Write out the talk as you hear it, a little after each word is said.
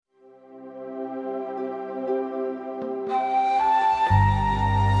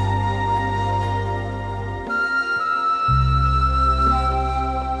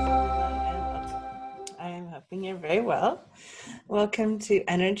Welcome to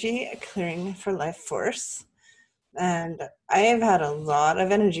Energy Clearing for Life Force. And I have had a lot of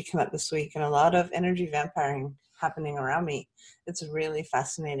energy come up this week and a lot of energy vampiring happening around me. It's really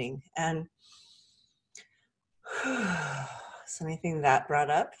fascinating. And so anything that brought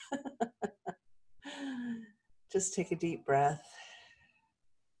up, just take a deep breath.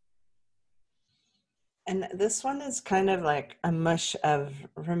 And this one is kind of like a mush of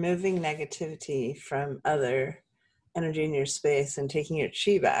removing negativity from other energy in your space and taking your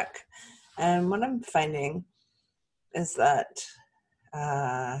chi back. And what I'm finding is that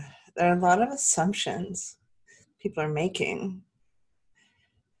there are a lot of assumptions people are making.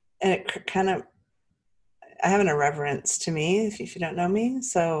 And it kind of, I have an irreverence to me if you don't know me.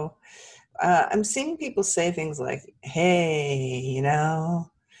 So I'm seeing people say things like, hey,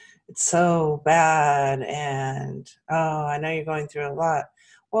 it's so bad. And, oh, I know you're going through a lot.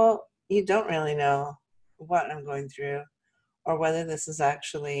 Well, you don't really know what I'm going through or whether this is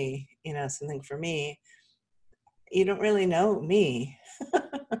actually, something for me. You don't really know me.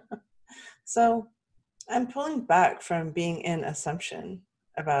 So I'm pulling back from being in assumption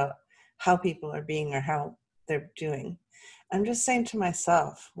about how people are being or how they're doing. I'm just saying to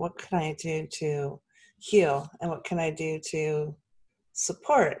myself, what can I do to heal? And what can I do to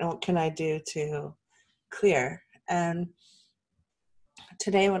support? And what can I do to clear? And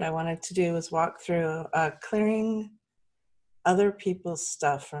today what I wanted to do was walk through clearing other people's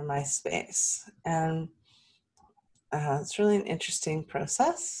stuff from my space. And it's really an interesting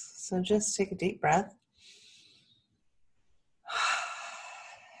process. So just take a deep breath.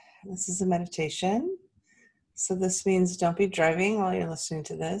 This is a meditation. So this means don't be driving while you're listening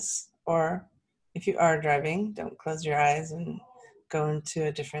to this. Or if you are driving, don't close your eyes and go into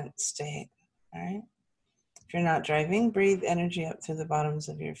a different state. All right. If you're not driving, breathe energy up through the bottoms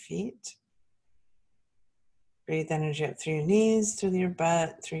of your feet. Breathe energy up through your knees, through your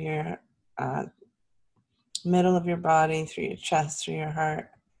butt, through your middle of your body, through your chest, through your heart,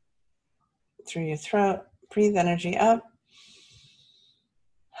 through your throat. Breathe energy up.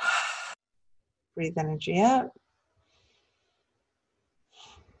 Breathe energy up.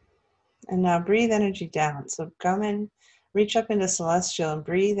 And now breathe energy down. So come in, reach up into celestial and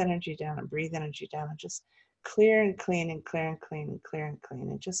breathe energy down and breathe energy down and just clear and clean and clear and clean and clear and clean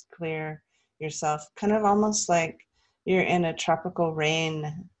and just clear yourself. Kind of almost like you're in a tropical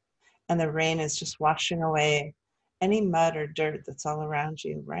rain and the rain is just washing away any mud or dirt that's all around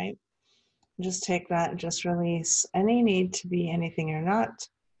you, right? Just take that and just release any need to be anything you're not.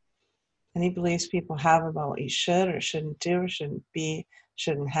 Any beliefs people have about what you should or shouldn't do or shouldn't be,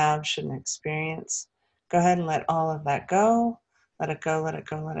 shouldn't have, shouldn't experience. Go ahead and let all of that go. Let it go, let it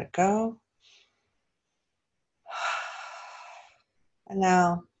go, let it go. And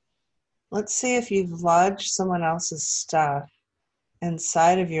now, let's see if you've lodged someone else's stuff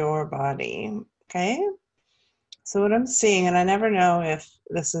inside of your body, okay? So what I'm seeing, and I never know if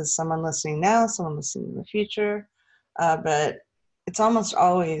this is someone listening now, someone listening in the future, but it's almost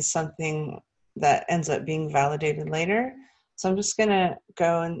always something that ends up being validated later. So I'm just going to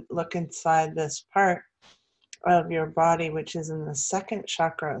go and look inside this part of your body, which is in the second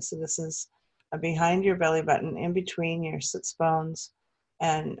chakra. So this is behind your belly button, in between your sits bones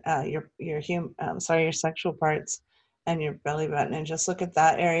and your sexual parts and your belly button. And just look at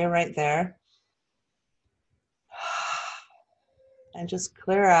that area right there. And just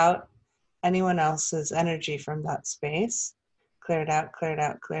clear out anyone else's energy from that space. Clear it out, clear it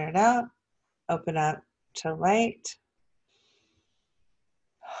out, clear it out. Open up to light.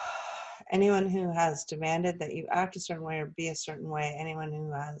 Anyone who has demanded that you act a certain way or be a certain way, anyone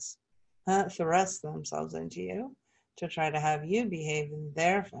who has thrust themselves into you to try to have you behave in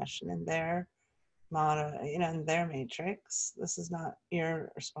their fashion, in their model, in their matrix, this is not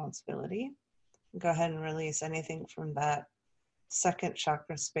your responsibility. Go ahead and release anything from that second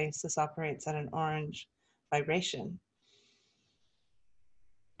chakra space. This operates at an orange vibration.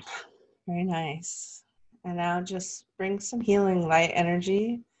 Very nice. And now just bring some healing light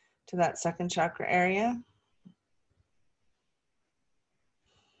energy to that second chakra area.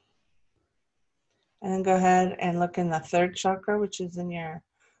 And then go ahead and look in the third chakra, which is in your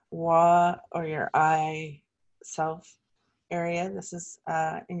wa or your eye self area. This is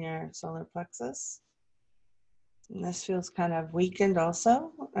in your solar plexus. And this feels kind of weakened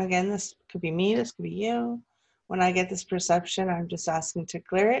also. Again, this could be me, this could be you. When I get this perception, I'm just asking to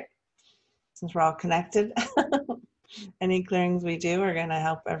clear it. Since we're all connected, any clearings we do are going to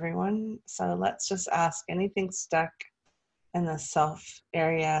help everyone. So let's just ask anything stuck in the self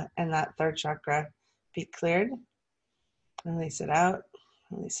area and that third chakra be cleared. Release it out,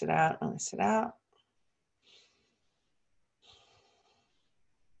 release it out, release it out.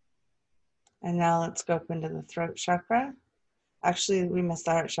 And now let's go up into the throat chakra. Actually, we missed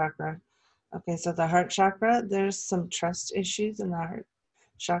the heart chakra. Okay, so the heart chakra, there's some trust issues in the heart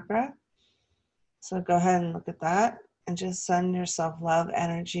chakra. So go ahead and look at that and just send yourself love,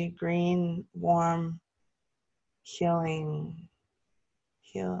 energy, green, warm, healing,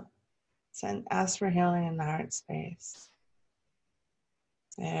 ask for healing in the heart space.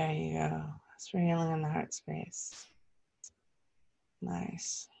 There you go. Ask for healing in the heart space.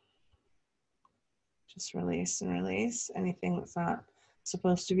 Nice. Just release and release anything that's not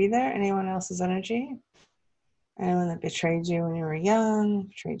supposed to be there. Anyone else's energy. Anyone that betrayed you when you were young,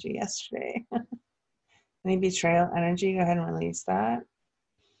 betrayed you yesterday. Any betrayal energy, go ahead and release that.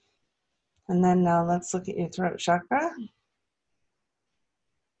 And then now let's look at your throat chakra.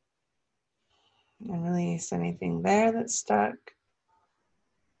 And release anything there that's stuck.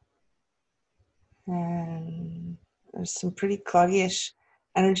 And there's some pretty cloggy-ish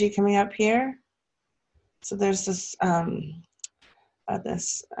energy coming up here. So there's this,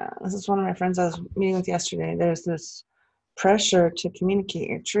 this is one of my friends I was meeting with yesterday. There's this pressure to communicate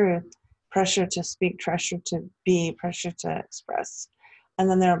your truth, pressure to speak, pressure to be, pressure to express. And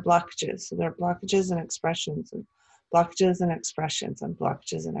then there are blockages. So there are blockages and expressions, and blockages and expressions, and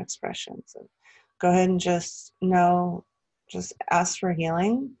blockages and expressions. And go ahead and just ask for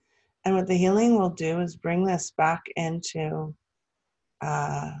healing. And what the healing will do is bring this back into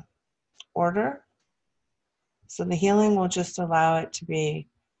order. So the healing will just allow it to be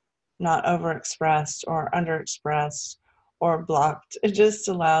not overexpressed or underexpressed or blocked. It just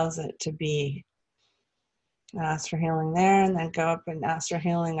allows it to be. Ask for healing there, and then go up and ask for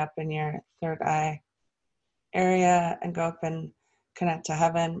healing up in your third eye area, and go up and connect to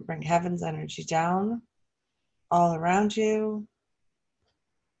heaven. Bring heaven's energy down all around you,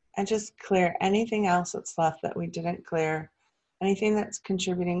 and just clear anything else that's left that we didn't clear, anything that's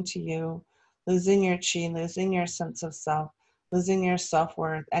contributing to you losing your chi, losing your sense of self, losing your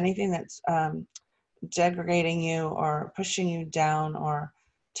self-worth, anything that's degrading you or pushing you down or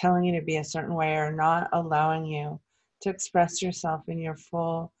telling you to be a certain way or not allowing you to express yourself in your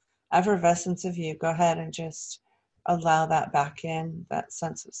full effervescence of you. Go ahead and just allow that back in, that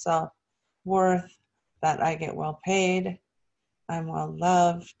sense of self-worth, that I get well paid, I'm well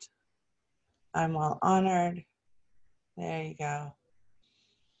loved, I'm well honored. There you go.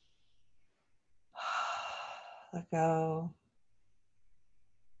 Let go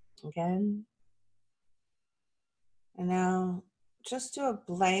again. And now just do a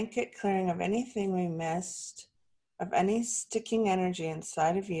blanket clearing of anything we missed, of any sticking energy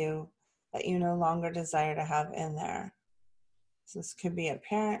inside of you that you no longer desire to have in there. So this could be a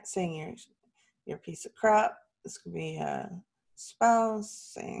parent saying you're a piece of crap. This could be a spouse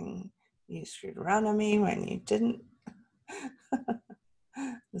saying you screwed around on me when you didn't.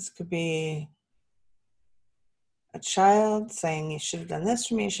 This could be a child saying you should have done this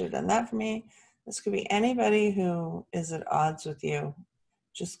for me, you should have done that for me. This could be anybody who is at odds with you.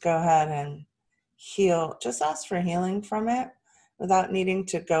 Just go ahead and heal. Just ask for healing from it without needing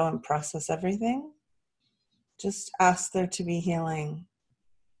to go and process everything. Just ask there to be healing.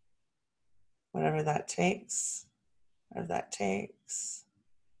 Whatever that takes. Whatever that takes.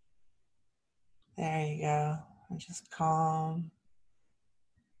 There you go. And just calm,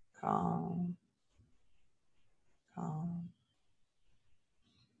 calm, calm.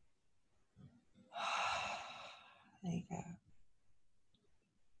 There you go.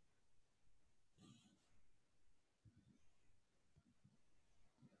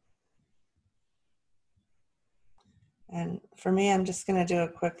 And for me, I'm just going to do a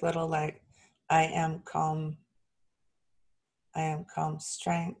quick little I am calm. I am calm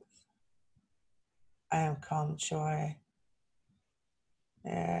strength. I am calm joy.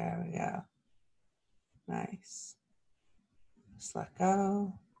 There we go. Nice. Just let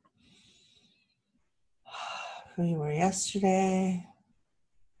go. Who you were yesterday.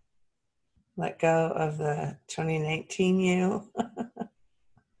 Let go of the 2019 you.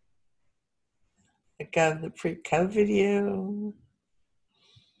 Let go of the pre-COVID you.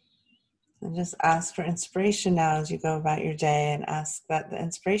 And just ask for inspiration now as you go about your day, and ask that the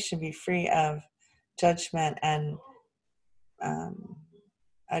inspiration be free of judgment and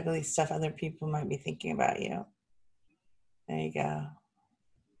ugly stuff other people might be thinking about you. There you go.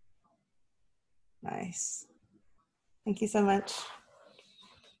 Nice. Thank you so much.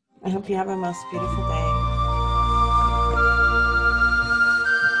 I hope you have a most beautiful day.